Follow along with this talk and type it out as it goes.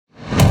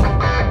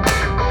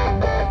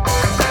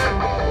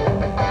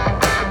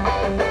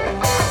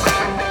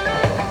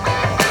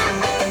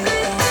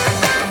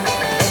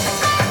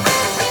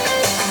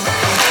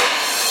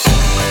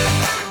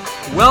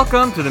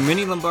Welcome to the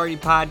Mini Lombardi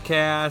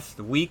Podcast,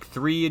 Week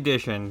 3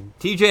 edition.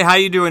 TJ, how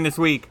you doing this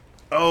week?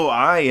 Oh,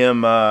 I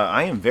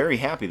am very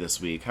happy this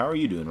week. How are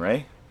you doing,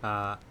 Ray?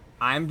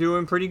 I'm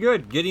doing pretty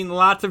good. Getting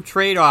lots of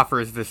trade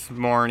offers this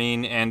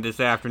morning and this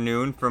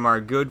afternoon from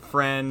our good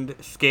friend,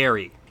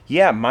 Scary.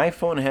 Yeah, my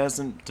phone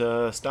hasn't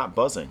stopped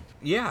buzzing.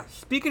 Yeah,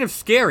 speaking of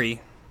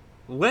Scary,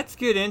 let's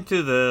get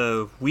into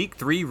the Week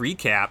 3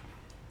 recap.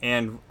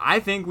 And I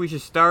think we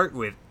should start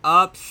with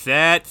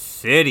Upset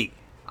City.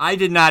 I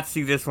did not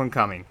see this one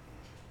coming.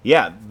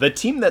 Yeah, the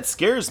team that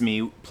scares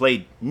me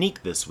played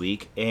Neek this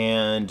week,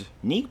 and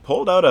Neek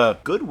pulled out a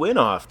good win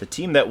off the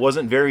team that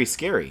wasn't very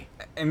scary.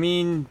 I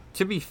mean,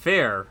 to be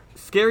fair,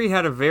 Scary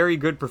had a very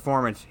good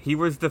performance. He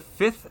was the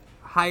 5th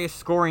highest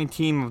scoring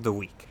team of the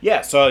week.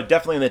 Yeah, so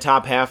definitely in the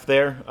top half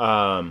there.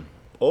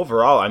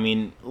 Overall, I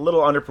mean, a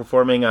little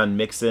underperforming on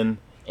Mixon,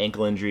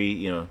 ankle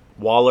injury,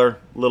 Waller,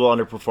 a little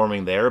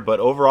underperforming there, but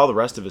overall the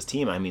rest of his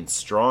team, I mean,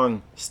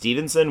 strong.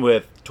 Stevenson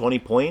with 20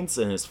 points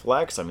in his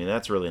flex, I mean,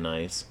 that's really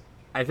nice.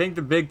 I think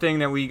the big thing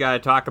that we got to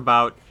talk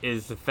about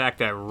is the fact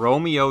that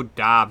Romeo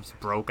Doubs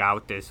broke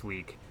out this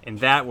week, and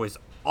that was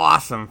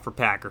awesome for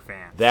Packer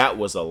fans. That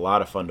was a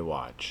lot of fun to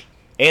watch.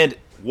 And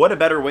what a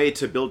better way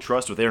to build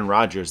trust with Aaron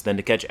Rodgers than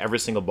to catch every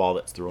single ball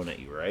that's thrown at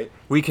you, right?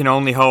 We can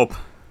only hope.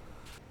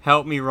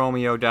 Help me,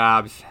 Romeo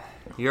Doubs.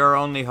 Your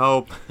only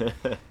hope.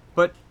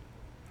 But,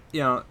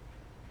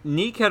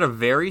 Neek had a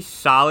very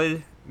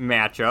solid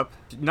matchup.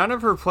 None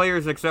of her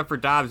players except for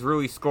Dobbs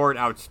really scored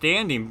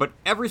outstanding, but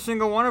every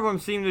single one of them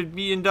seemed to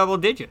be in double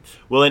digits.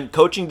 Well, in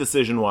coaching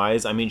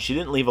decision-wise, I mean, she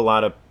didn't leave a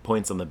lot of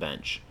points on the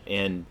bench,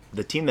 and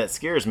the team that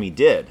scares me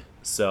did.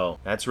 So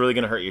that's really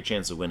going to hurt your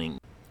chance of winning.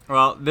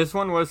 Well, this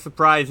one was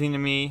surprising to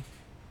me,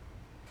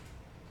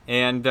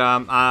 and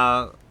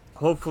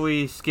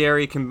hopefully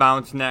Scary can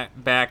bounce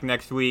back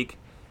next week.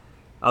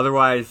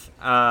 Otherwise,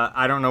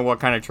 I don't know what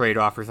kind of trade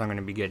offers I'm going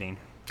to be getting.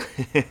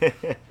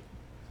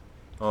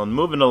 Well,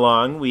 moving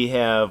along, we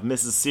have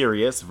Mrs.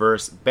 Serious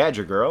versus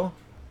Badger Girl.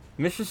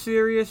 Mrs.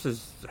 Serious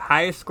is the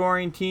highest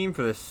scoring team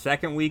for the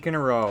second week in a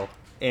row.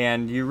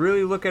 And you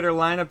really look at her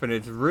lineup, and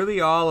it's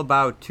really all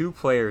about two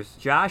players.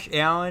 Josh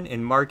Allen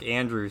and Mark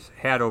Andrews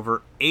had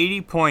over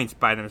 80 points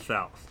by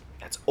themselves.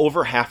 That's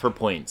over half her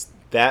points.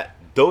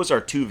 Those are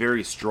two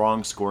very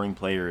strong scoring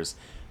players.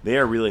 They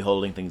are really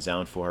holding things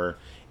down for her.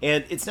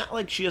 And it's not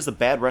like she has a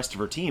bad rest of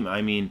her team.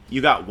 I mean,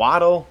 you got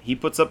Waddle. He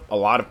puts up a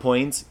lot of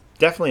points.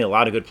 Definitely a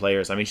lot of good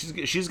players. I mean,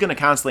 she's going to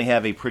constantly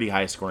have a pretty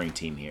high-scoring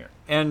team here.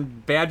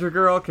 And Badger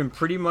Girl can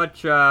pretty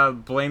much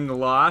blame the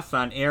loss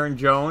on Aaron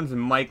Jones and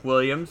Mike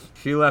Williams.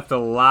 She left a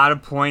lot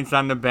of points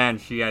on the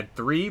bench. She had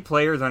 3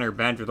 players on her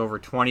bench with over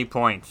 20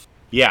 points.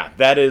 Yeah,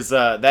 that is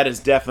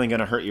definitely going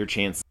to hurt your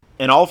chance.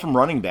 And all from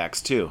running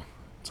backs, too.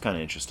 It's kind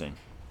of interesting.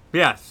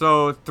 Yeah,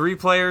 so 3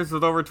 players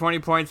with over 20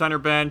 points on her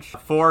bench.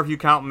 4 if you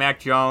count Mac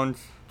Jones.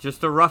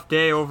 Just a rough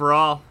day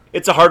overall.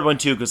 It's a hard one,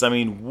 too, because, I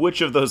mean,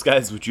 which of those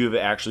guys would you have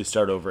actually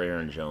started over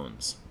Aaron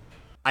Jones?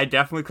 I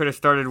definitely could have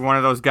started one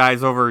of those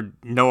guys over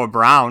Noah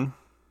Brown.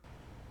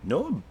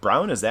 Noah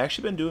Brown has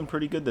actually been doing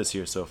pretty good this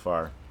year so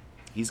far.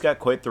 He's got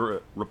quite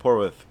the rapport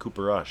with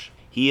Cooper Rush.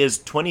 He is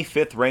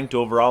 25th ranked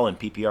overall in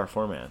PPR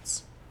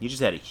formats. He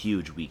just had a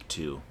huge week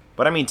 2.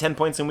 But, I mean, 10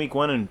 points in week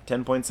 1 and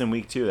 10 points in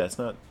week 2, that's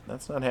not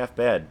half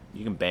bad.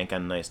 You can bank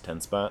on a nice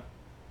 10 spot.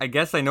 I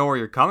guess I know where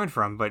you're coming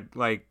from, but,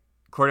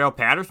 Cordell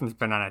Patterson's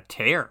been on a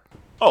tear.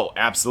 Oh,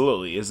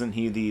 absolutely. Isn't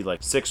he the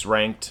 6th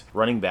ranked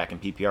running back in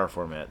PPR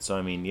format? So,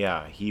 I mean,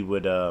 yeah, he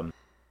would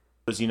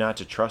you not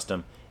to trust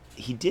him.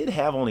 He did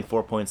have only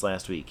 4 points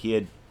last week. He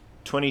had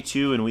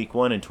 22 in week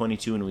 1 and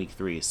 22 in week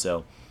 3.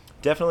 So,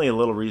 definitely a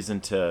little reason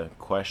to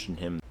question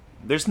him.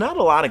 There's not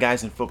a lot of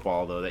guys in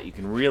football, though, that you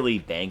can really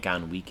bank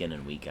on week in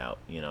and week out.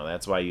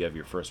 That's why you have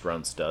your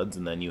first-round studs,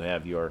 and then you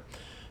have your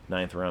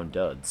 9th-round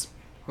duds.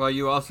 Well,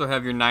 you also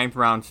have your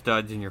 9th-round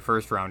studs and your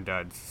first-round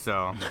duds,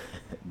 so...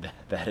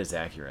 That is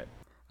accurate.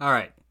 All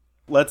right.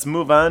 Let's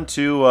move on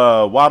to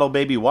Waddle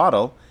Baby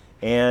Waddle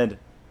and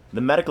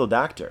the medical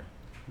doctor.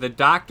 The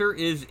doctor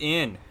is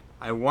in.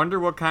 I wonder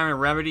what kind of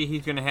remedy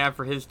he's going to have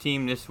for his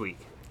team this week.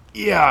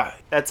 Yeah,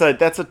 that's a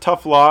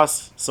tough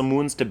loss. Some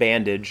wounds to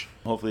bandage.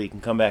 Hopefully he can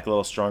come back a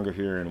little stronger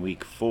here in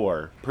week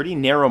 4. Pretty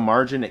narrow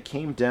margin. It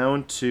came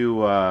down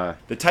to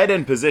the tight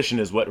end position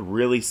is what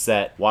really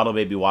set Waddle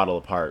Baby Waddle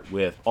apart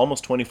with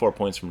almost 24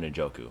 points from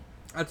Njoku.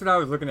 That's what I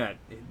was looking at.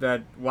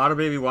 That Waddle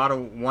Baby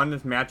Waddle won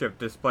this matchup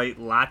despite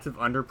lots of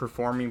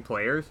underperforming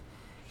players.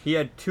 He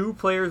had 2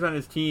 players on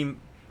his team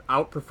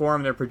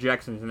outperform their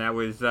projections, and that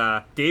was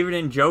David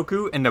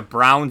Njoku and the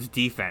Browns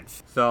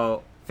defense.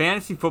 So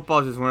fantasy football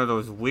is just one of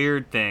those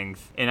weird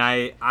things, and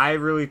I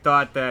really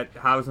thought that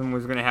Housen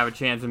was going to have a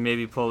chance to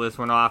maybe pull this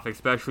one off,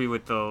 especially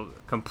with the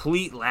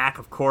complete lack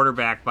of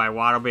quarterback by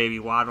Waddle Baby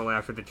Waddle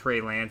after the Trey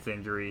Lance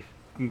injury.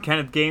 And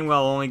Kenneth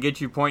Gainwell only gets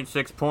you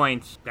 0.6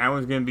 points. That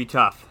one's going to be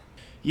tough.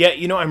 Yeah,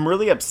 I'm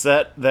really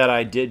upset that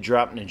I did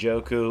drop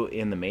Njoku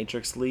in the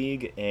Matrix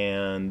League,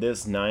 and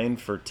this 9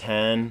 for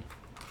 10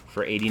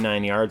 for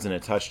 89 yards and a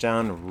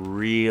touchdown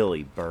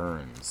really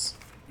burns.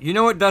 You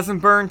know what doesn't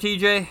burn,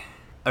 TJ?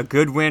 a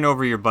good win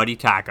over your buddy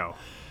Taco.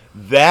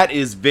 That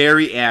is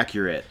very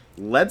accurate.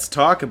 Let's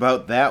talk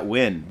about that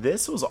win.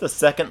 This was the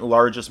second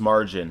largest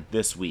margin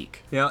this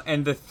week.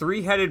 And the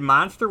three-headed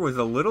monster was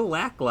a little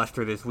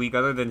lackluster this week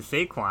other than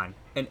Saquon.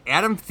 And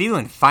Adam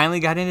Thielen finally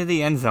got into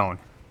the end zone.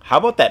 How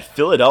about that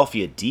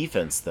Philadelphia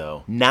defense,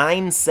 though?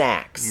 9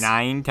 sacks.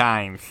 9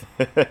 times.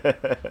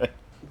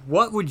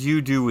 What would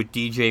you do with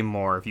DJ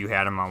Moore if you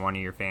had him on one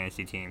of your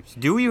fantasy teams?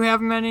 Do you have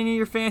him on any of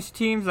your fantasy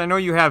teams? I know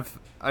you have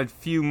a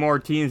few more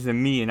teams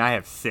than me, and I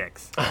have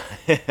 6.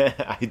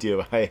 I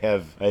do. I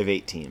have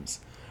 8 teams.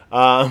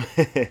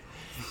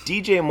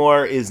 DJ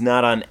Moore is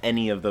not on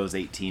any of those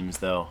 8 teams,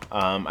 though.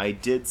 I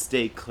did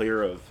stay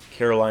clear of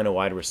Carolina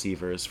wide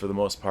receivers for the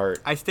most part.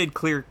 I stayed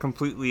clear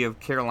completely of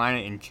Carolina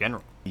in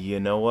general. You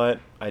know what?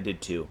 I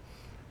did too.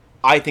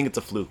 I think it's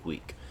a fluke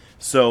week.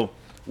 So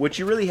what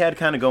you really had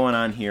kind of going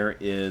on here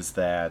is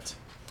that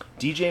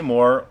DJ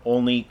Moore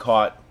only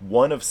caught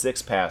 1 of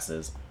 6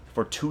 passes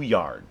for 2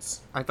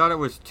 yards. I thought it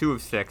was 2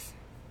 of 6.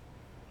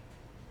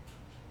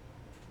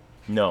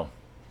 No.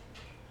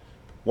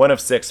 1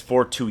 of 6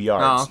 for 2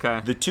 yards. Oh,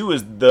 okay. The 2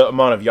 is the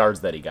amount of yards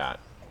that he got.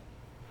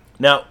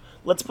 Now,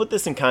 let's put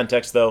this in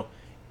context, though.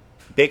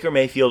 Baker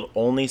Mayfield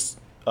only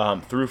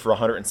threw for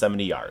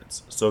 170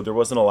 yards, so there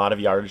wasn't a lot of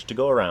yardage to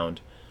go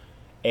around.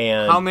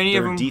 And how many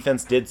their of them,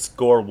 defense did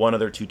score 1 of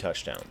their 2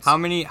 touchdowns. How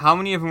many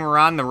of them were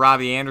on the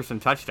Robbie Anderson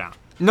touchdown?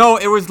 No,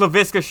 it was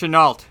Laviska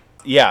Shenault.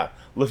 Yeah,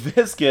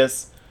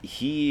 Laviscus,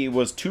 he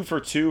was 2 for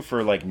 2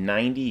 for like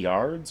 90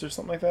 yards or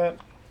something like that.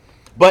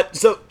 But,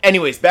 so,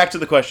 anyways, back to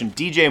the question.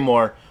 DJ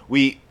Moore,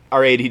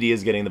 our ADD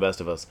is getting the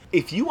best of us.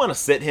 If you want to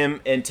sit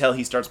him until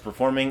he starts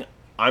performing,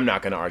 I'm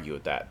not going to argue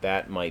with that.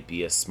 That might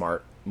be a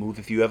smart move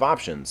if you have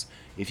options.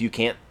 If you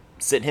can't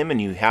sit him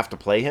and you have to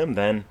play him,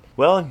 then,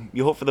 well,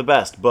 you hope for the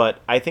best.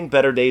 But I think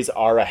better days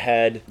are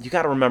ahead. You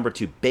got to remember,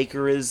 too,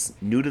 Baker is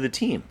new to the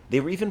team. They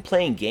were even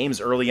playing games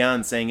early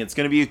on saying it's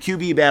going to be a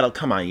QB battle.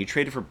 Come on, you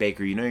traded for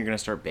Baker. You know you're going to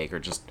start Baker.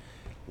 Just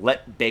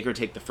let Baker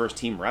take the first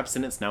team reps,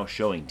 and it's now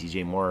showing.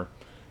 DJ Moore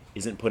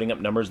isn't putting up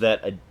numbers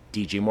that a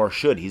DJ Moore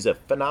should. He's a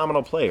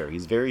phenomenal player.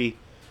 He's very,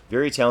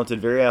 very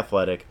talented, very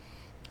athletic,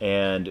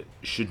 and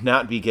should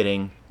not be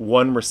getting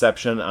 1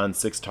 reception on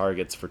 6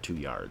 targets for 2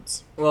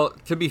 yards. Well,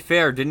 to be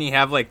fair, didn't he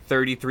have like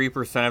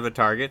 33% of the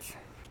targets?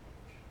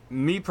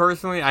 Me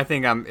personally, I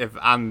think I'm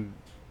going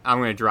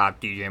to drop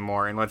DJ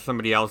Moore and let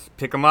somebody else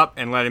pick him up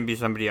and let him be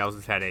somebody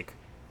else's headache.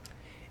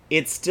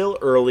 It's still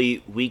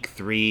early, week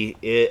 3.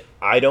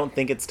 I don't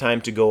think it's time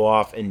to go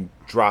off and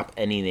drop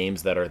any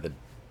names that are the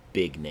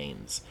big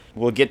names.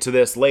 We'll get to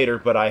this later,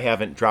 but I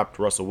haven't dropped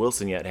Russell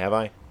Wilson yet, have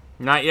I?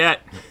 Not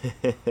yet.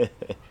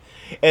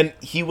 And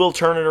he will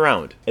turn it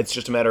around. It's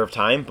just a matter of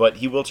time, but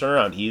he will turn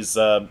around. He's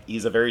a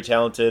very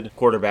talented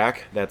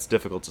quarterback. That's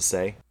difficult to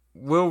say.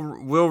 We'll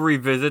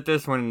revisit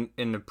this when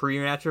in the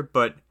pre-matchup,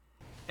 but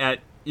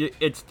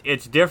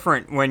it's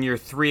different when you're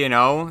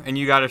 3-0 and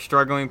you got a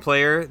struggling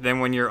player than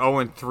when you're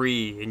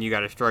 0-3 and you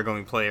got a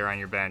struggling player on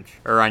your bench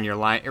or on your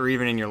line or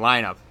even in your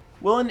lineup.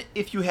 Well, and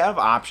if you have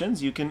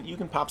options, you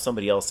can pop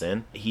somebody else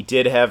in. He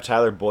did have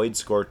Tyler Boyd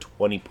score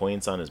 20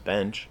 points on his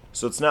bench,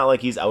 so it's not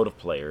like he's out of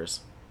players.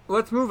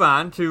 Let's move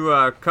on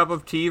to Cup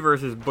of Tea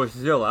versus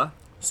Bushzilla.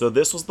 So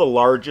this was the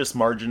largest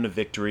margin of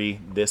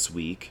victory this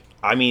week.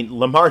 I mean,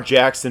 Lamar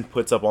Jackson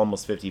puts up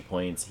almost 50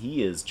 points.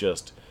 He is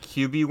just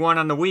QB1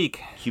 on the week.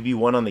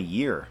 QB1 on the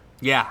year.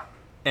 Yeah.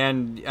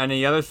 And on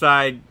the other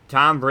side,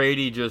 Tom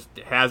Brady just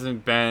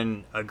hasn't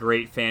been a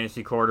great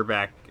fantasy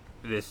quarterback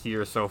this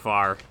year so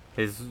far.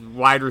 His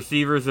wide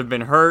receivers have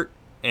been hurt,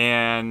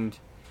 and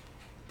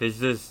there's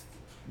just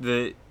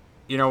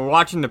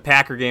watching the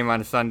Packer game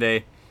on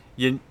Sunday,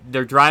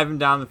 they're driving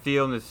down the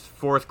field in this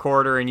fourth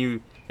quarter,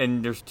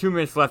 and there's 2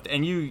 minutes left,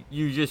 and you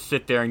just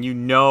sit there and you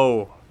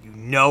know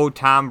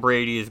Tom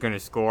Brady is going to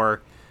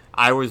score.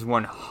 I was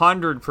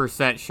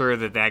 100% sure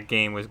that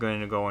game was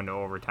going to go into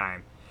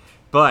overtime,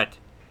 but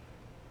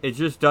it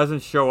just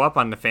doesn't show up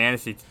on the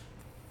fantasy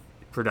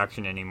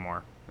production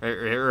anymore.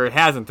 Or it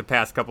hasn't the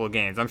past couple of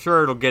games. I'm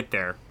sure it'll get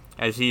there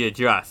as he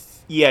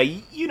adjusts. Yeah,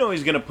 you know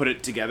he's going to put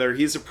it together.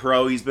 He's a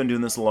pro. He's been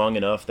doing this long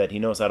enough that he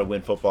knows how to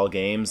win football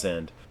games,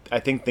 and I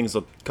think things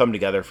will come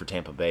together for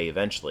Tampa Bay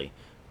eventually.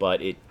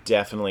 But it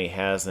definitely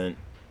hasn't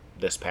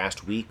this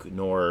past week,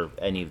 nor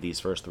any of these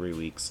first 3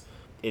 weeks.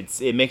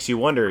 It makes you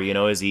wonder,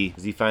 is he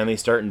finally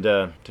starting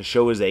to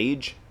show his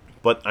age?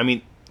 But, I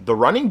mean, the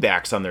running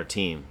backs on their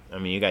team,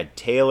 you got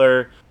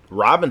Taylor,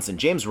 Robinson.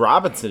 James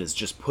Robinson is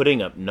just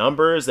putting up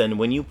numbers, and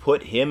when you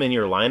put him in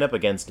your lineup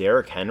against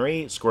Derrick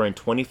Henry, scoring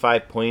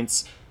 25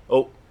 points...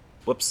 Oh,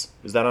 whoops.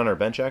 Is that on our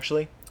bench,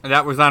 actually?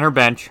 That was on her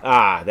bench.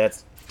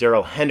 That's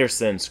Darrell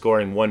Henderson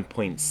scoring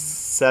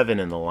 1.7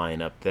 in the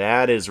lineup.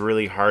 That is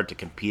really hard to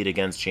compete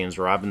against James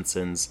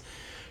Robinson's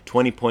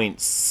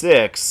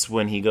 20.6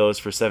 when he goes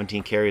for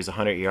 17 carries,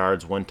 100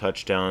 yards, 1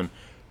 touchdown,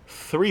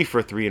 3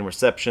 for 3 in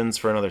receptions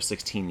for another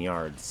 16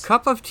 yards.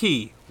 Cup of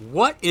Tea.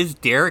 What is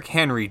Derrick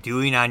Henry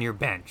doing on your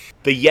bench?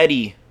 The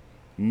Yeti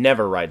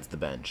never rides the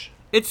bench.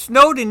 It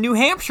snowed in New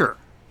Hampshire.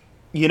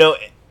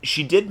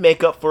 She did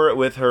make up for it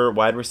with her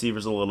wide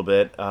receivers a little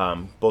bit.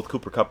 Both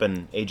Cooper Kupp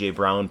and A.J.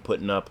 Brown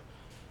putting up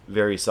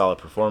very solid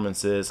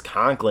performances.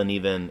 Conklin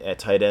even at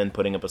tight end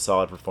putting up a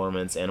solid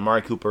performance. And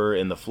Amari Cooper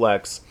in the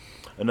flex,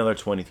 another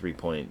 23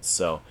 points.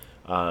 So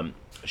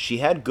she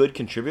had good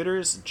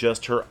contributors,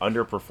 just her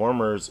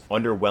underperformers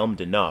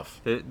underwhelmed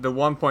enough. The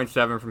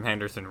 1.7 from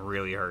Henderson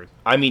really hurt.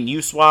 I mean,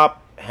 you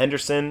swap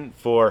Henderson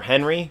for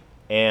Henry,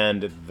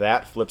 and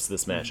that flips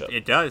this matchup.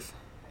 It does.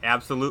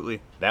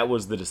 Absolutely. That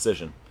was the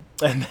decision.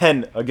 And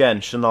then, again,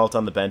 Chenault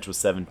on the bench was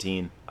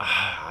 17.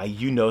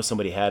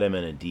 Somebody had him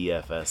in a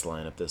DFS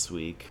lineup this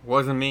week.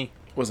 Wasn't me.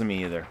 Wasn't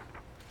me either.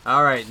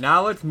 All right,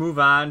 now let's move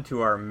on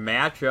to our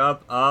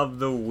matchup of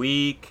the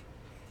week.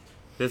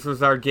 This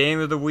was our game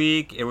of the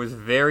week. It was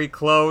very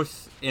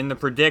close in the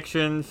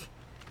predictions.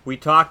 We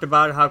talked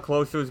about how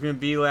close it was going to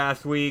be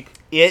last week.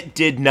 It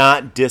did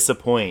not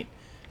disappoint.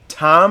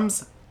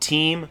 Tom's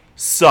team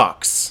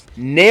sucks.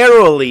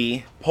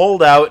 Narrowly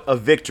pulled out a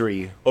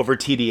victory over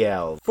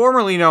TDL.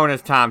 Formerly known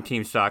as Tom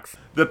Team Sucks.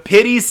 The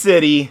Pity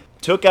City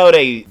took out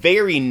a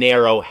very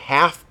narrow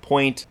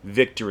half-point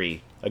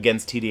victory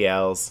against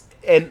TDLs.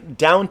 And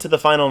down to the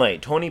final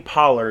night, Tony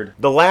Pollard,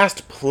 the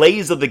last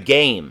plays of the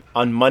game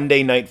on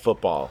Monday Night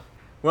Football.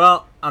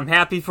 Well, I'm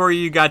happy for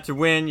you. You got to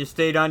win. You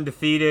stayed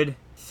undefeated.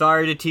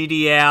 Sorry to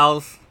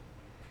TDLs.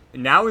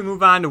 Now we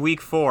move on to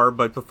week 4,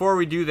 but before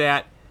we do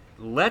that,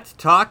 let's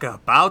talk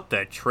about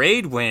the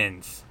trade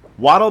wins.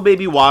 Waddle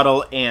Baby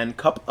Waddle and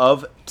Cup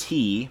of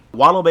Tea.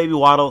 Waddle Baby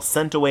Waddle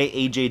sent away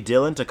A.J.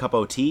 Dillon to Cup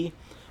of Tea.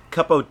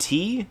 Cup of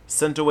Tea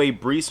sent away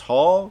Breece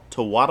Hall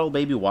to Waddle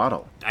Baby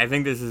Waddle. I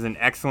think this is an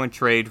excellent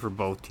trade for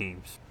both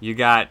teams. You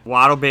got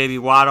Waddle Baby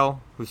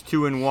Waddle, who's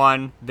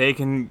 2-1.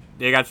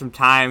 They got some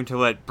time to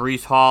let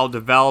Breece Hall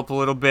develop a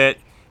little bit,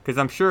 because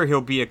I'm sure he'll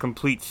be a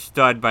complete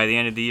stud by the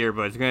end of the year,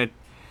 but it's going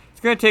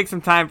to take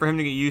some time for him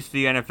to get used to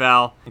the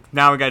NFL.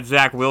 Now we got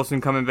Zach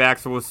Wilson coming back,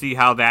 so we'll see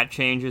how that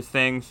changes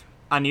things.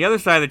 On the other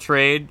side of the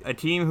trade, a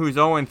team who's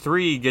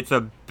 0-3 gets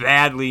a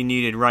badly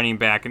needed running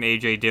back in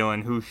A.J.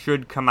 Dillon, who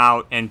should come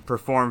out and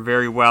perform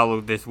very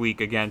well this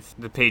week against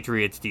the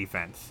Patriots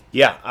defense.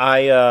 Yeah,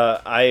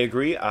 I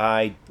agree.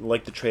 I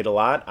like the trade a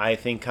lot. I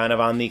think kind of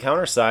on the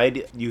counter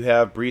side, you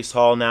have Breece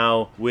Hall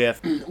now with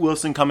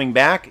Wilson coming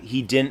back.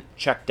 He didn't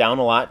check down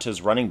a lot to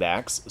his running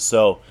backs,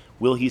 so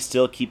will he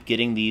still keep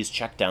getting these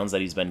checkdowns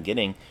that he's been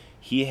getting?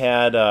 He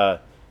had,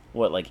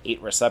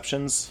 8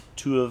 receptions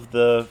 2 of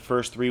the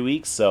first 3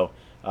 weeks, so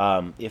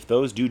if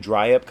those do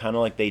dry up kind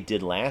of like they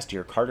did last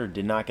year, Carter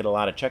did not get a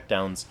lot of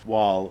checkdowns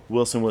while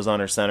Wilson was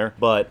under center,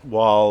 but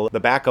while the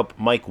backup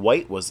Mike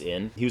White was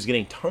in, he was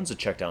getting tons of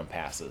checkdown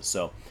passes.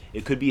 So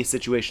it could be a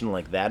situation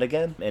like that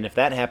again, and if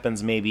that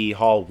happens, maybe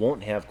Hall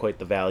won't have quite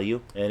the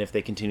value, and if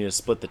they continue to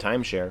split the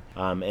timeshare,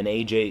 and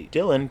A.J.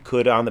 Dillon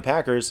could, on the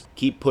Packers,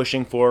 keep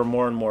pushing for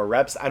more and more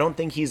reps. I don't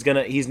think he's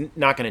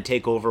not gonna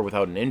take over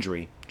without an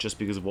injury, just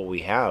because of what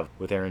we have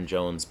with Aaron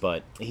Jones,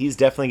 but he's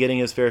definitely getting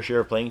his fair share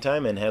of playing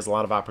time and has a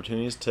lot of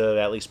opportunities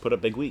to at least put up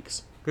big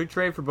weeks. Good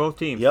trade for both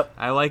teams. Yep.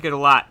 I like it a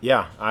lot.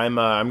 Yeah, I'm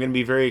going to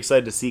be very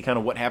excited to see kind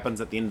of what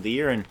happens at the end of the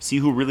year and see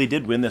who really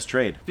did win this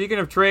trade. Speaking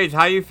of trades,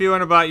 how you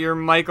feeling about your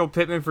Michael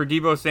Pittman for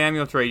Deebo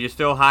Samuel trade? You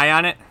still high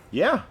on it?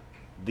 Yeah.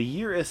 The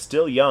year is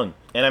still young.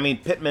 And I mean,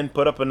 Pittman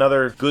put up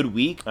another good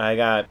week. I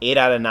got 8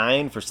 out of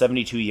 9 for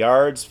 72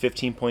 yards,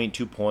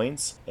 15.2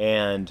 points.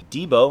 And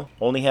Deebo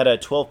only had a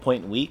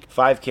 12-point week,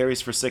 5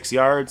 carries for 6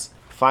 yards,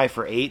 5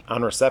 for 8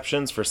 on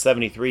receptions for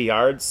 73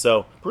 yards.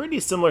 So pretty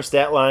similar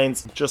stat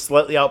lines, just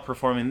slightly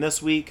outperforming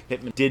this week.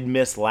 Pittman did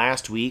miss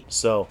last week,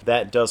 so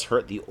that does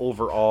hurt the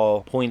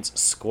overall points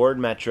scored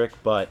metric.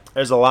 But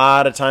there's a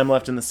lot of time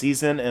left in the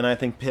season, and I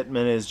think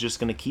Pittman is just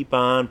going to keep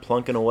on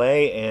plunking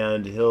away,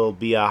 and he'll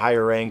be a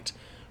higher ranked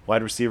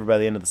wide receiver by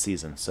the end of the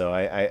season. So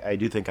I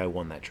do think I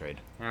won that trade.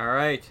 All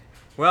right.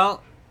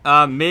 Well,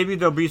 maybe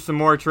there'll be some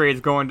more trades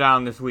going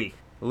down this week.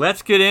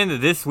 Let's get into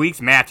this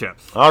week's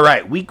matchups. All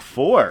right, week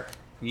 4.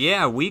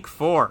 Yeah, week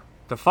 4.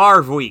 The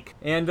Favre week.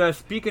 And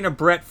speaking of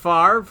Brett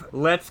Favre,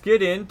 let's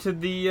get into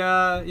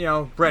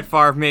the, Brett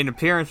Favre made an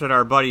appearance at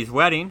our buddy's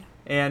wedding.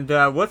 And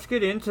let's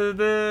get into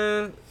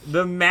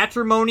the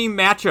matrimony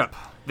matchup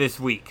this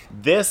week.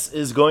 This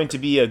is going to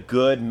be a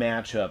good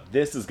matchup.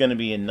 This is going to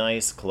be a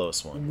nice,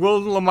 close one.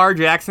 Will Lamar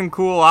Jackson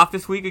cool off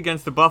this week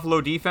against the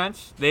Buffalo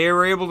defense? They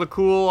were able to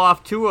cool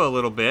off Tua a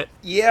little bit.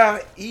 Yeah,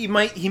 he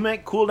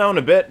might cool down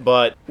a bit,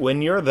 but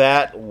when you're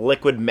that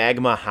liquid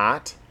magma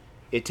hot,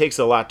 it takes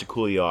a lot to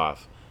cool you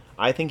off.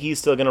 I think he's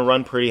still going to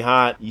run pretty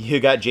hot. You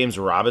got James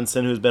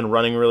Robinson, who's been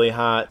running really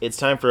hot. It's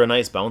time for a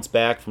nice bounce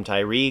back from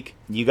Tyreek.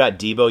 You got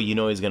Deebo,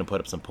 he's going to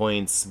put up some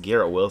points.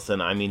 Garrett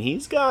Wilson, I mean,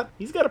 he's got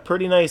a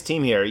pretty nice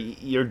team here.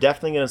 You're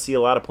definitely going to see a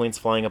lot of points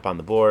flying up on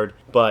the board,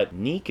 but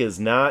Neek is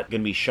not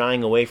going to be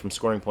shying away from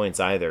scoring points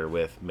either,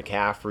 with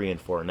McCaffrey and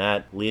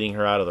Fournette leading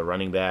her out of the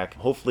running back.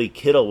 Hopefully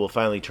Kittle will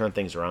finally turn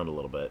things around a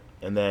little bit.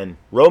 And then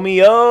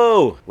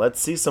Romeo,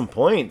 let's see some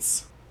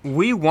points.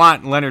 We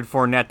want Leonard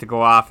Fournette to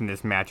go off in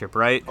this matchup,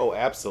 right? Oh,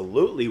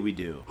 absolutely we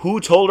do.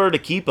 Who told her to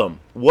keep him?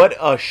 What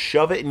a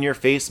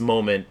shove-it-in-your-face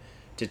moment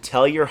to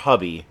tell your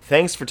hubby,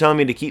 thanks for telling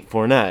me to keep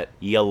Fournette,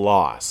 you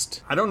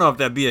lost. I don't know if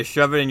that'd be a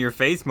shove it in your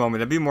face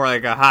moment. That'd be more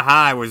like a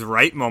haha, I was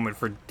right moment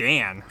for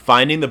Dan.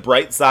 Finding the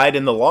bright side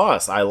in the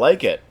loss. I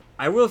like it.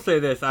 I will say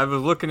this. I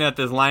was looking at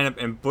this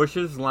lineup, and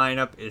Bush's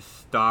lineup is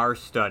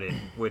star-studded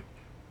with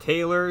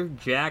Taylor,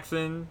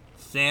 Jackson,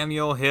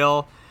 Samuel,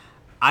 Hill.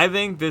 I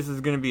think this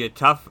is going to be a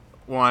tough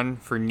one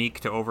for Neek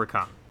to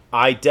overcome.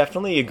 I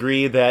definitely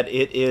agree that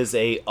it is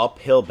a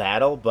uphill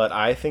battle, but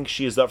I think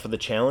she is up for the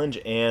challenge,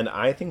 and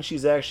I think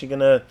she's actually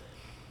going to,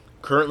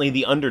 currently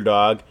the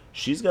underdog,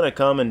 she's going to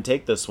come and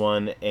take this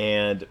one,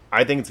 and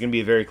I think it's going to be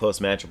a very close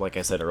matchup, like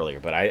I said earlier,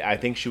 but I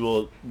think she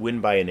will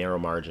win by a narrow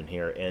margin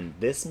here, and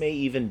this may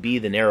even be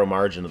the narrow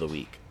margin of the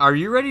week. Are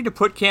you ready to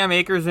put Cam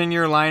Akers in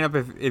your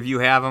lineup if you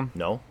have him?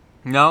 No.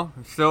 No?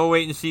 Still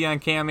waiting to see on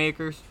Cam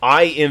Akers?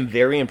 I am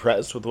very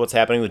impressed with what's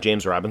happening with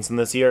James Robinson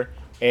this year.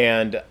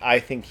 And I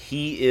think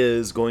he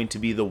is going to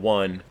be the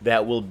one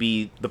that will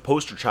be the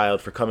poster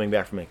child for coming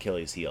back from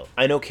Achilles' heel.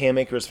 I know Cam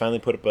Akers finally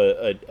put up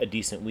a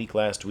decent week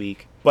last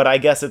week, but I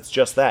guess it's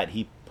just that.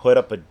 He put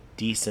up a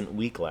decent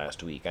week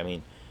last week. I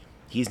mean,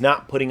 he's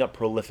not putting up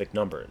prolific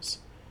numbers.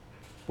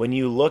 When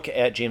you look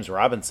at James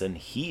Robinson,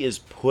 he is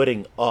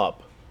putting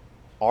up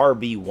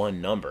RB1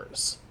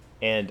 numbers.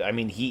 And, I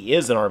mean, he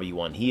is an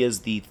RB1. He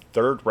is the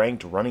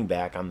third-ranked running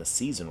back on the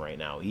season right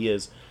now. He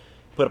is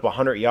put up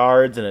 100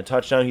 yards and a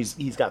touchdown.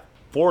 He's got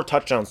 4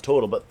 touchdowns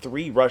total, but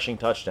 3 rushing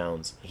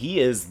touchdowns. He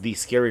is the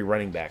scary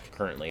running back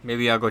currently.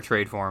 Maybe I'll go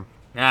trade for him.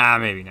 Nah,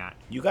 maybe not.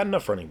 You got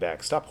enough running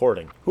backs. Stop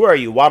hoarding. Who are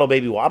you, Waddle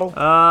Baby Waddle?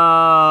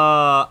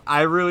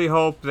 I really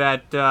hope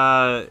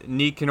that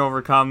Neek can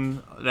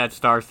overcome that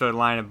star-studded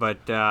lineup,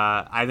 but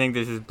I think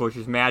this is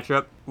Bush's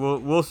matchup.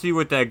 We'll see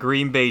what that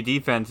Green Bay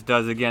defense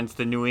does against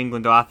the New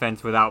England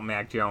offense without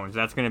Mac Jones.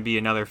 That's going to be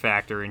another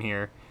factor in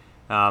here.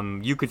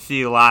 You could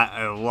see a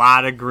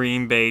lot of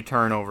Green Bay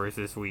turnovers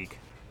this week.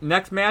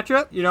 Next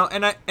matchup,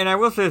 and I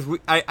will say this,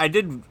 I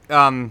did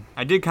kind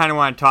of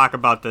want to talk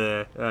about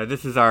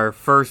this is our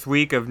first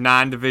week of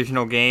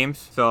non-divisional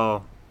games,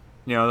 so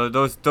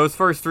those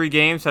first 3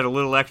 games had a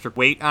little extra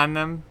weight on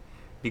them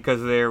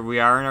because we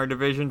are in our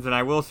divisions, and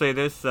I will say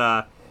this.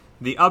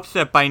 The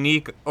upset by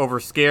Neek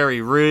over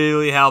Scary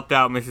really helped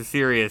out Mrs.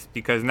 Sirius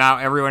because now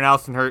everyone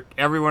in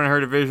her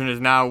division is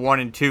now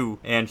 1-2,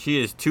 and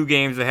she is 2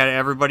 games ahead of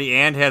everybody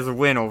and has a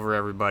win over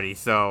everybody.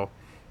 So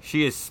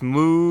she is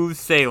smooth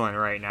sailing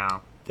right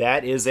now.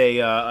 That is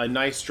a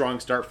nice strong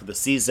start for the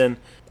season.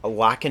 A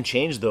lot can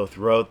change though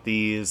throughout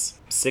these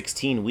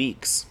 16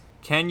 weeks.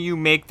 Can you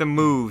make the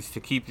moves to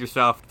keep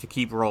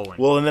rolling?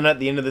 Well, and then at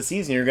the end of the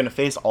season, you're going to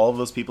face all of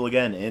those people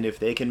again. And if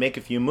they can make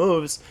a few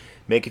moves,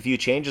 make a few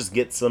changes,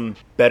 get some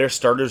better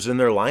starters in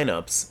their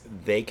lineups,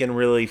 they can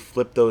really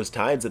flip those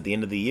tides at the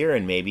end of the year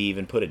and maybe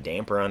even put a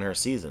damper on her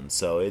season.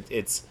 So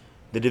it's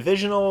the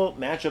divisional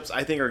matchups,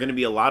 I think, are going to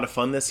be a lot of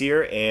fun this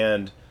year.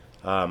 And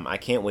I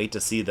can't wait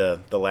to see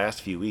the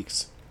last few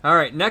weeks. All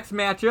right, next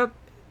matchup,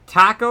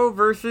 Taco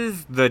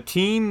versus the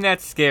team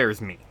that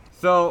scares me.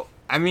 So,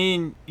 I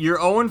mean, you're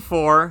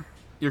 0-4.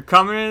 You're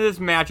coming into this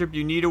matchup.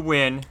 You need a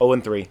win.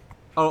 0-3.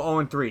 Oh,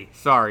 0-3.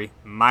 Sorry.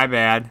 My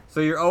bad. So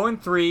you're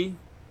 0-3.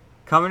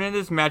 Coming into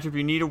this matchup,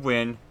 you need a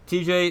win.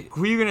 TJ,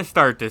 who are you going to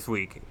start this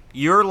week?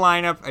 Your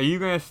lineup, are you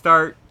going to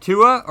start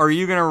Tua or are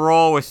you going to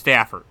roll with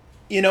Stafford?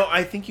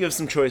 I think you have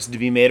some choices to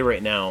be made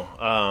right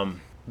now.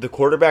 The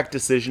quarterback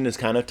decision is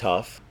kind of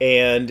tough,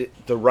 and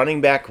the running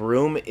back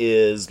room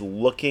is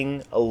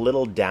looking a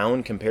little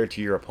down compared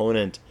to your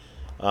opponent.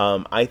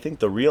 I think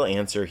the real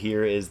answer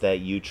here is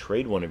that you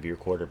trade one of your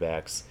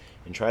quarterbacks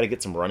and try to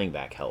get some running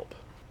back help.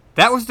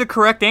 That was the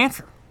correct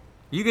answer.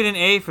 You get an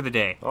A for the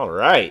day. All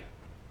right.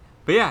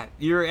 But yeah,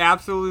 you're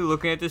absolutely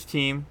looking at this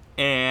team,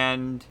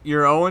 and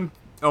you're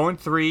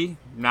 0-3,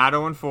 not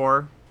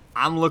 0-4.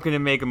 I'm looking to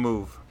make a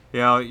move.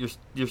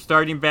 Your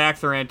starting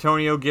backs are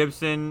Antonio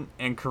Gibson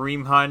and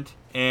Kareem Hunt.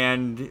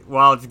 And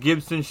while it's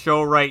Gibson's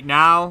show right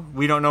now,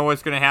 we don't know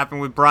what's going to happen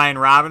with Brian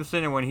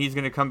Robinson and when he's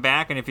going to come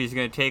back and if he's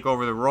going to take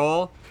over the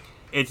role.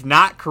 It's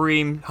not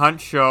Kareem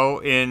Hunt's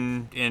show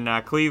in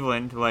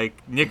Cleveland.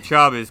 Like, Nick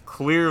Chubb is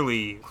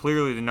clearly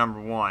the number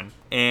one.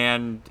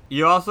 And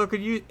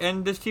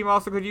this team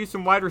also could use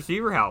some wide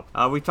receiver help.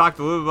 We talked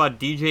a little bit about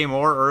DJ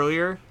Moore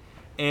earlier,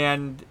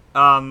 and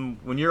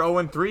when you're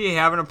 0-3,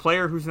 having a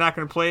player who's not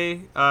going to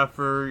play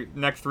for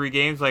next 3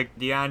 games like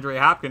DeAndre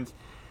Hopkins,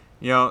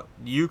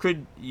 you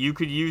could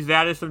use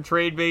that as some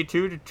trade bait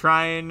too to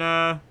try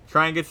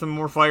and get some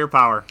more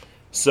firepower.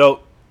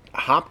 So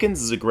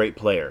Hopkins is a great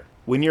player.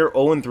 When you're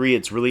 0-3,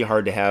 it's really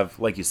hard to have,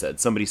 like you said,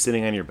 somebody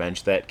sitting on your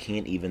bench that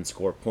can't even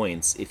score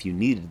points if you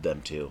needed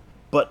them to.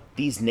 But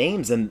these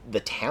names and the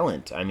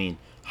talent, I mean,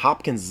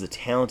 Hopkins is a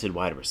talented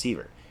wide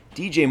receiver.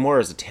 DJ Moore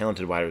is a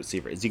talented wide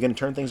receiver. Is he going to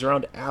turn things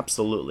around?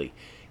 Absolutely.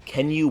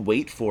 Can you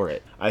wait for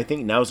it? I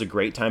think now's a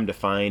great time to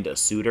find a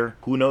suitor.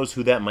 Who knows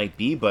who that might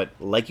be, but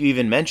like you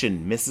even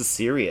mentioned, Mrs.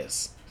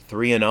 Sirius,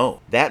 3-0.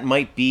 That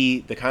might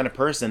be the kind of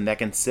person that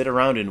can sit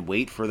around and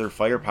wait for their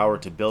firepower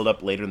to build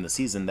up later in the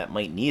season that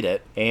might need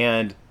it.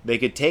 And they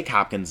could take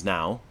Hopkins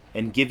now,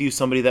 and give you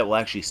somebody that will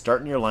actually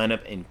start in your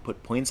lineup and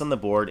put points on the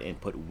board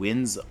and put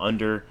wins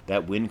under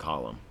that win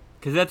column.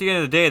 Because at the end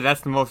of the day,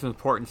 that's the most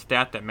important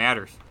stat that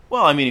matters.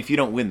 Well, I mean, if you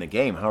don't win the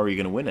game, how are you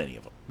going to win any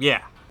of them?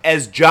 Yeah.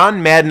 As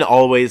John Madden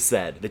always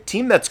said, the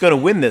team that's going to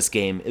win this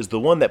game is the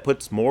one that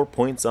puts more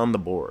points on the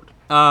board.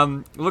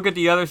 Look at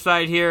the other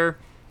side here.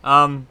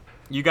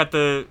 You got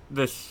the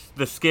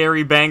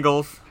scary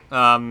Bengals.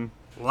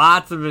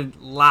 Lots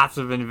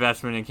of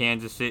investment in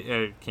Kansas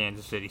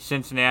City,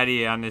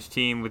 Cincinnati on this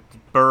team with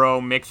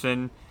Burrow,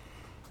 Mixon,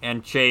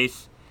 and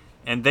Chase,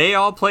 and they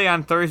all play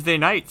on Thursday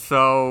night.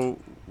 So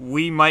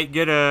we might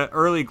get an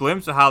early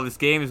glimpse of how this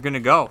game is going to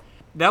go.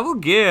 That will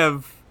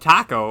give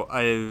Taco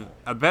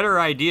a better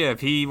idea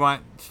if he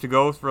wants to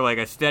go for like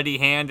a steady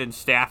hand in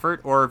Stafford,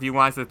 or if he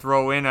wants to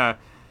throw in a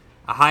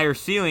higher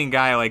ceiling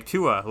guy like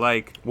Tua.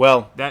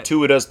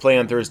 Tua does play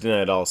on Thursday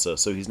night also,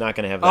 so he's not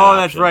going to have that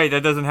option. That's right.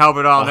 That doesn't help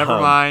at all. Never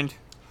mind.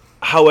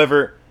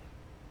 However,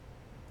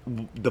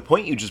 the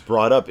point you just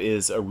brought up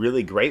is a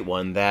really great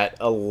one, that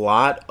a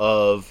lot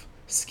of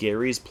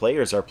Scary's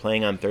players are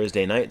playing on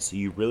Thursday night, so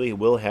you really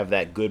will have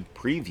that good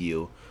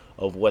preview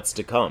of what's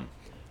to come.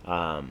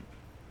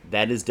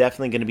 That is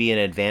definitely going to be an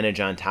advantage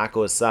on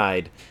Taco's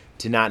side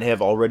to not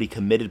have already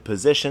committed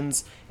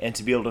positions and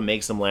to be able to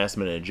make some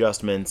last-minute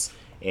adjustments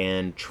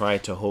and try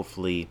to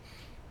hopefully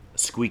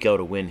squeak out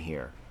a win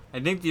here. I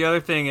think the other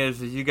thing is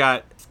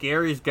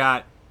Scary's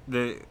got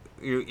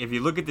if you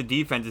look at the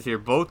defenses here,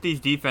 both these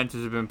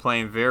defenses have been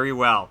playing very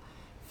well.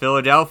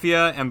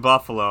 Philadelphia and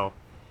Buffalo.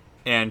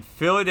 And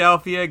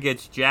Philadelphia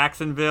gets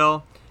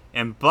Jacksonville,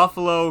 and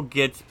Buffalo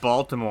gets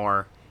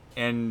Baltimore.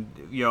 And,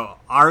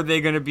 are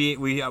they going to be...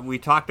 We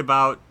talked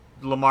about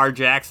Lamar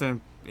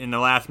Jackson in the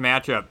last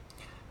matchup.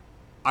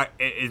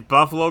 Is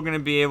Buffalo going to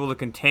be able to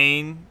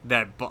contain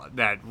that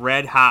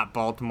red-hot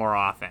Baltimore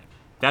offense?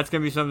 That's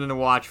going to be something to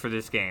watch for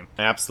this game.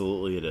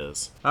 Absolutely it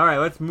is. All right,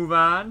 let's move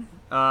on.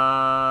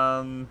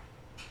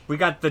 We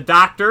got the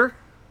doctor.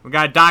 We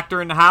got a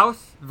doctor in the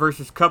house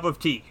versus cup of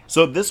tea.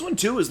 So this one,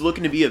 too, is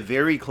looking to be a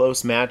very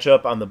close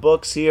matchup on the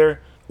books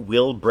here.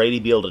 Will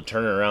Brady be able to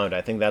turn it around? I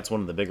think that's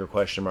one of the bigger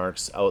question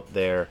marks out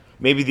there.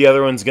 Maybe the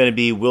other one's going to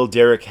be, will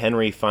Derrick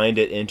Henry find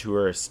it into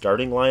her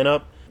starting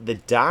lineup? The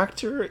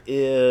doctor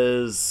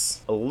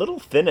is a little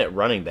thin at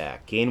running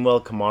back.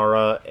 Gainwell,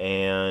 Kamara,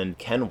 and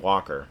Ken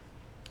Walker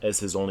as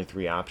his only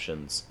three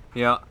options.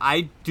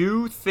 I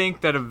do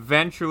think that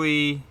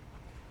eventually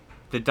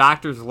the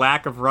doctor's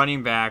lack of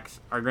running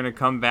backs are going to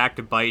come back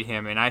to bite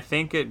him, and I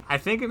think it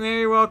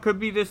very well could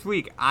be this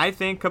week. I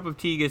think Cup of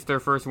Tea gets their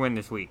first win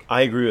this week.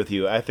 I agree with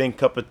you. I think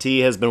Cup of Tea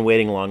has been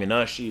waiting long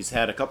enough. She's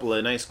had a couple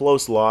of nice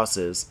close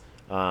losses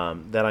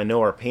that I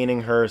know are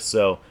paining her,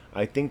 so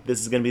I think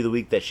this is going to be the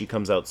week that she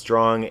comes out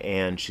strong,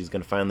 and she's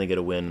going to finally get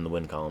a win in the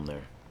win column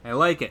there. I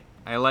like it.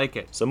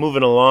 So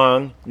moving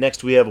along,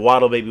 next we have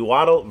Waddle Baby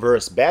Waddle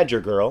versus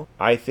Badger Girl.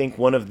 I think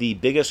one of the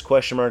biggest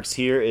question marks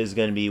here is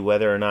going to be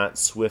whether or not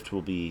Swift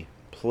will be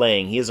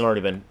playing. He hasn't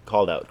already been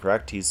called out,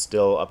 correct? He's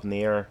still up in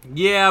the air?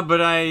 Yeah, but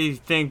I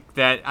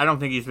don't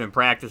think he's been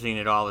practicing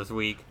at all this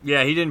week.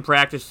 Yeah, he didn't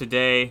practice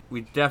today.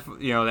 We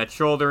definitely, that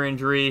shoulder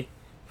injury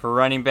for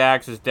running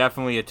backs is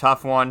definitely a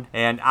tough one,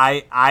 and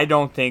I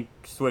don't think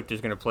Swift is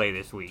going to play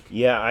this week.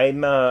 Yeah,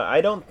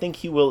 I don't think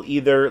he will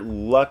either.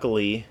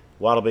 Luckily,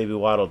 Waddle Baby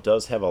Waddle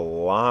does have a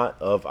lot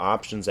of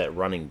options at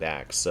running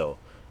back, so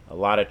a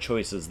lot of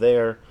choices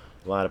there,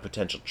 a lot of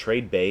potential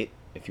trade bait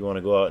if you want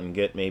to go out and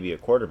get maybe a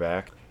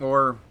quarterback.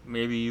 Or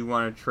maybe you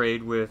want to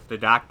trade with the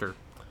doctor,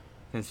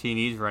 since he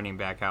needs running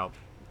back help.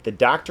 The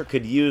doctor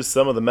could use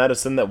some of the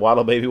medicine that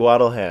Waddle Baby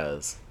Waddle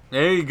has.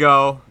 There you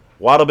go.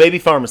 Waddle Baby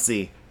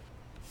Pharmacy.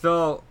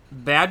 So,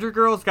 Badger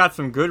Girl's got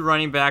some good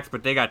running backs,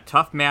 but they got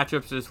tough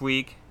matchups this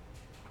week.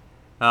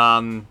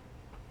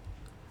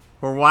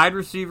 Her wide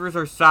receivers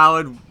are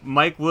solid.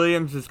 Mike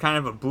Williams is kind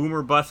of a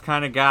boomer bust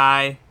kind of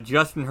guy.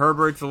 Justin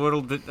Herbert's a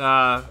little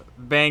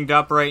banged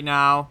up right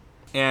now.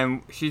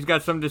 And she's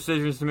got some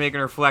decisions to make in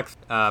her flex.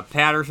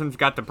 Patterson's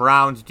got the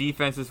Browns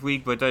defense this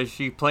week, but does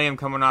she play him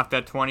coming off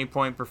that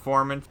 20-point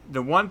performance?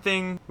 The one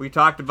thing we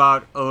talked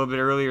about a little bit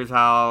earlier is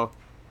how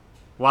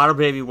Waddle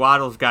Baby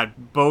Waddle's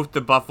got both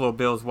the Buffalo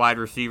Bills wide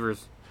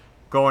receivers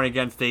going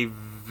against a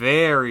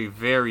very,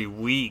 very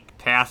weak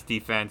pass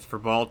defense for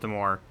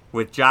Baltimore.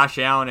 With Josh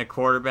Allen at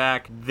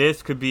quarterback,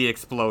 this could be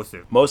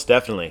explosive. Most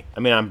definitely. I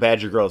mean, on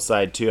Badger Girl's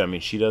side, too. I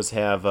mean, she does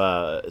have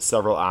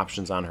several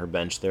options on her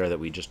bench there that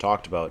we just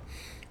talked about.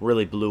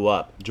 Really blew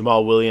up.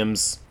 Jamal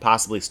Williams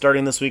possibly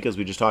starting this week, as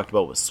we just talked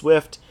about with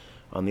Swift.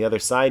 On the other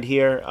side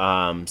here,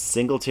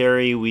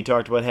 Singletary, we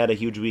talked about, had a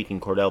huge week, and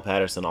Cordell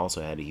Patterson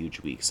also had a huge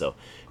week. So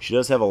she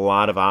does have a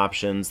lot of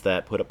options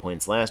that put up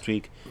points last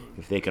week.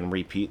 If they can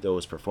repeat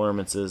those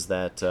performances,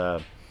 that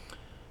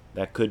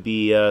could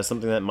be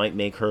something that might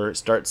make her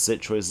start-sit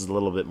choices a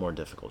little bit more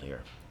difficult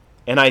here.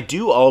 And I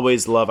do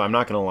always love, I'm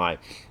not going to lie,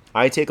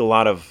 I take a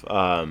lot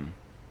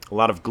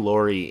of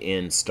glory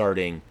in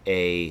starting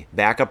a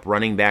backup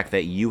running back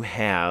that you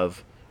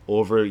have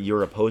over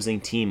your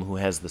opposing team who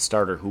has the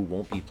starter who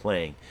won't be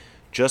playing.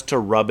 just to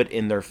rub it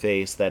in their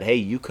face that, hey,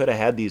 you could have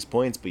had these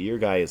points, but your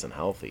guy isn't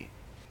healthy.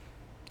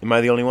 Am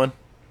I the only one?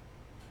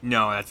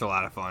 No, that's a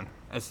lot of fun.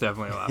 That's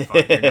definitely a lot of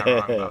fun. You're not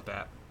wrong about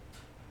that.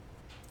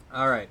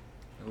 All right.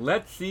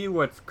 Let's see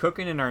what's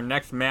cooking in our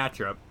next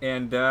matchup.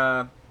 And,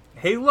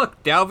 hey,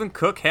 look, Dalvin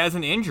Cook has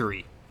an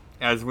injury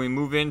as we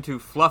move into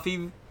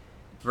Fluffy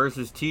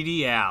versus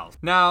TD Al.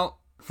 Now,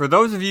 for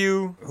those of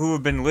you who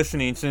have been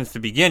listening since the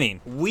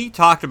beginning, we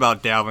talked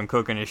about Dalvin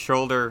Cook and his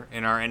shoulder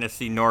in our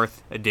NFC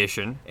North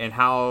edition and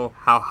how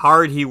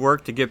hard he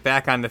worked to get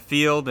back on the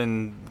field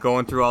and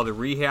going through all the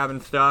rehab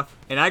and stuff.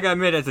 And I gotta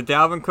admit, as a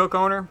Dalvin Cook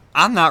owner,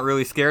 I'm not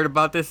really scared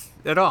about this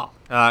at all.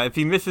 If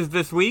he misses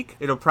this week,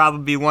 it'll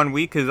probably be 1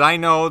 week because I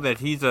know that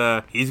he's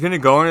gonna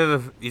go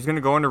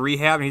into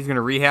rehab and he's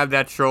gonna rehab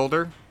that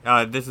shoulder.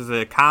 This is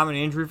a common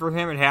injury for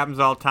him. It happens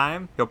all the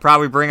time. He'll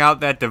probably bring out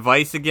that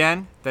device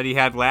again that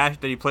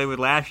he played with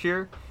last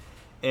year,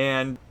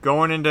 and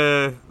going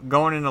into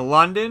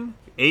London,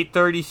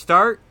 8:30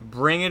 start.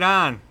 Bring it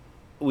on.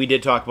 We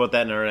did talk about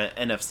that in our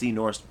NFC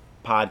North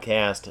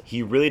podcast.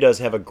 He really does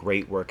have a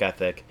great work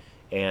ethic.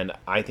 And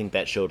I think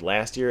that showed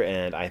last year,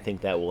 and I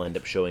think that will end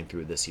up showing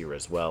through this year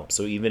as well.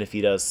 So even if he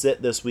does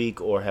sit this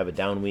week or have a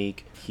down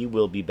week, he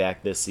will be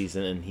back this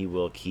season, and he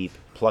will keep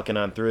plucking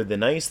on through. The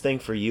nice thing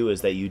for you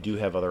is that you do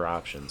have other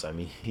options. I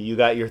mean, you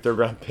got your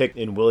third-round pick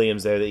in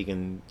Williams there that you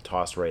can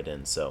toss right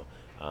in. So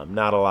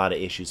not a lot of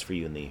issues for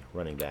you in the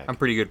running back. I'm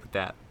pretty good with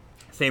that.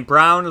 St.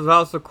 Brown is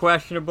also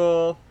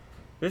questionable.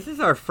 This is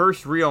our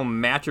first real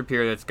matchup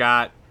here that's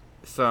got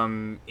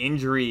some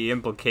injury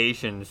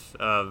implications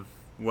of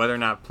whether or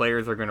not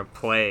players are going to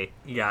play.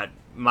 You got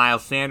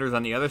Miles Sanders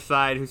on the other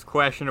side who's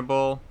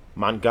questionable.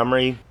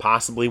 Montgomery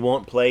possibly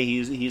won't play.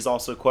 He's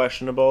also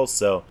questionable.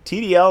 So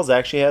TDLs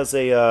actually has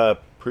a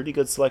pretty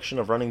good selection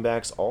of running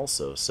backs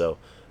also. So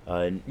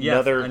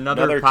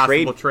another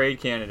possible trade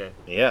candidate.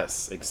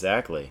 Yes,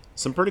 exactly.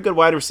 Some pretty good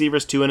wide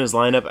receivers too in his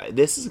lineup.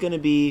 This is going to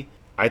be,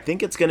 I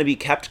think it's going to be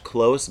kept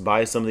close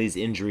by some of these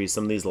injuries,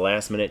 some of these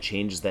last minute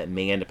changes that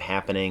may end up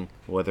happening,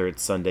 whether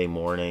it's Sunday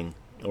morning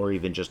or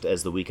even just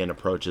as the weekend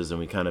approaches and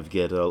we kind of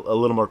get a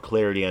little more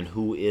clarity on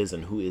who is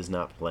and who is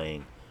not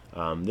playing.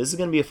 This is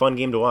going to be a fun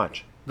game to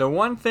watch. The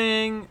one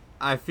thing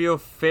I feel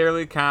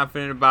fairly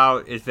confident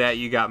about is that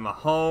you got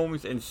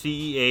Mahomes and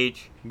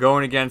CEH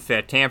going against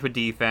that Tampa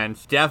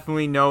defense.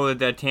 Definitely know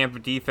that Tampa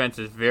defense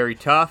is very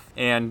tough,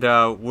 and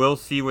we'll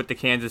see what the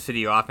Kansas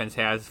City offense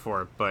has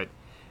for it. But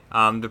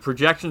the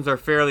projections are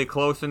fairly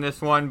close in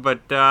this one, but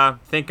I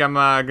think I'm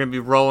going to be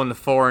rolling the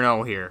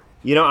 4-0 here.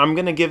 You know, I'm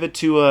going to give it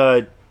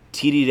to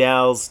TD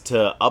Dalles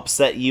to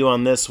upset you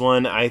on this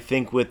one. I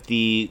think with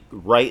the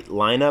right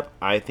lineup,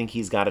 I think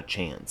he's got a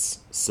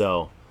chance.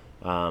 So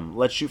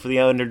let's shoot for the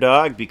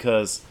underdog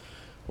because,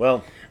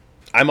 well,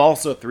 I'm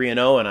also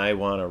 3-0 and I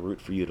want to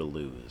root for you to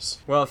lose.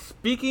 Well,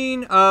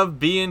 speaking of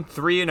being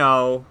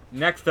 3-0,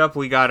 next up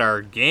we got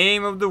our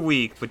game of the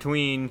week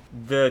between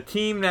the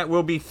team that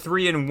will be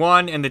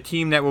 3-1 and the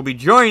team that will be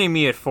joining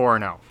me at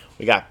 4-0.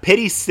 We got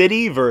Pity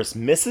City versus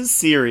Mrs.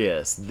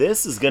 Serious.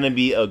 This is going to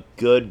be a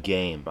good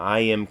game.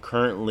 I am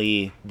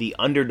currently the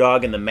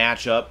underdog in the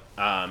matchup,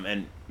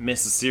 and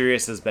Mrs.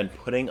 Serious has been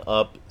putting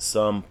up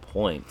some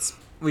points.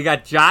 We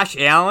got Josh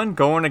Allen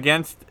going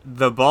against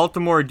the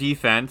Baltimore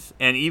defense,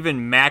 and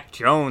even Mac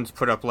Jones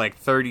put up like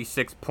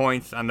 36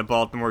 points on the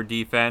Baltimore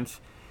defense.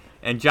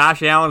 And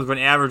Josh Allen's been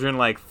averaging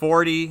like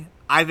 40.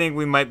 I think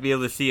we might be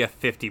able to see a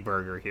 50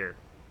 burger here.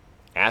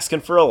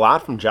 Asking for a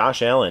lot from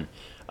Josh Allen.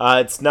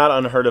 It's not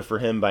unheard of for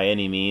him by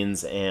any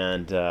means,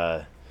 and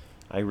I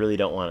really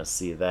don't want to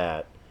see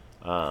that.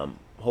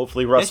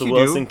 Hopefully Russell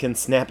Wilson can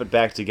snap it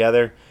back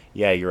together.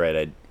 Yeah, you're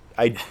right.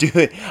 I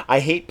do. I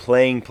hate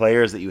playing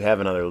players that you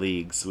have in other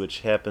leagues,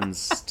 which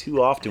happens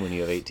too often when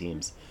you have 8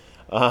 teams.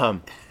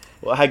 Well,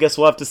 I guess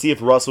we'll have to see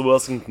if Russell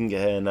Wilson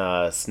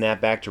can snap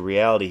back to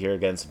reality here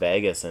against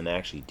Vegas and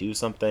actually do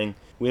something.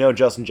 We know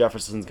Justin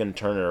Jefferson's going to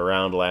turn it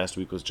around. Last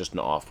week was just an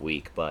off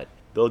week, but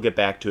they'll get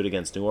back to it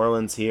against New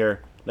Orleans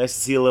here. Nice to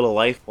see a little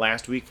life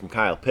last week from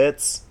Kyle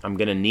Pitts. I'm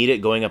going to need it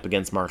going up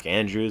against Mark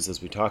Andrews.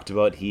 As we talked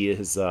about, he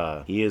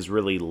is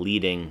really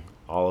leading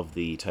all of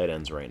the tight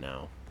ends right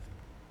now.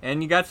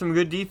 And you got some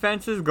good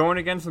defenses going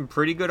against some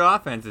pretty good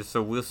offenses,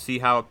 so we'll see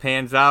how it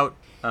pans out.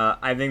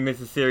 I think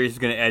Mrs. Serious is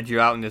going to edge you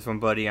out in this one,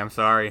 buddy. I'm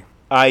sorry.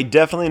 I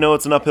definitely know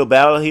it's an uphill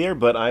battle here,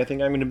 but I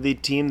think I'm going to be the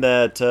team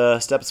that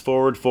steps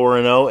forward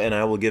 4-0, and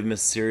I will give Mrs.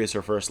 Serious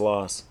her first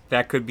loss.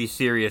 That could be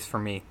serious for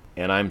me.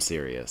 And I'm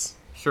serious.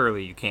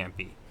 Surely you can't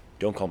be.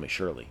 Don't call me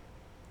Shirley.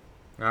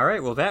 All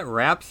right, well, that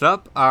wraps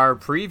up our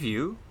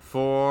preview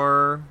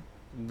for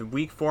the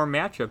Week 4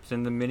 matchups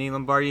in the Mini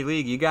Lombardi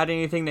League. You got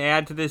anything to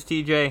add to this,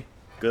 TJ?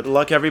 Good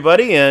luck,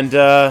 everybody, and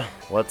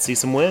let's see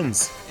some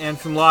wins. And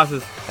some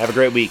losses. Have a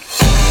great week.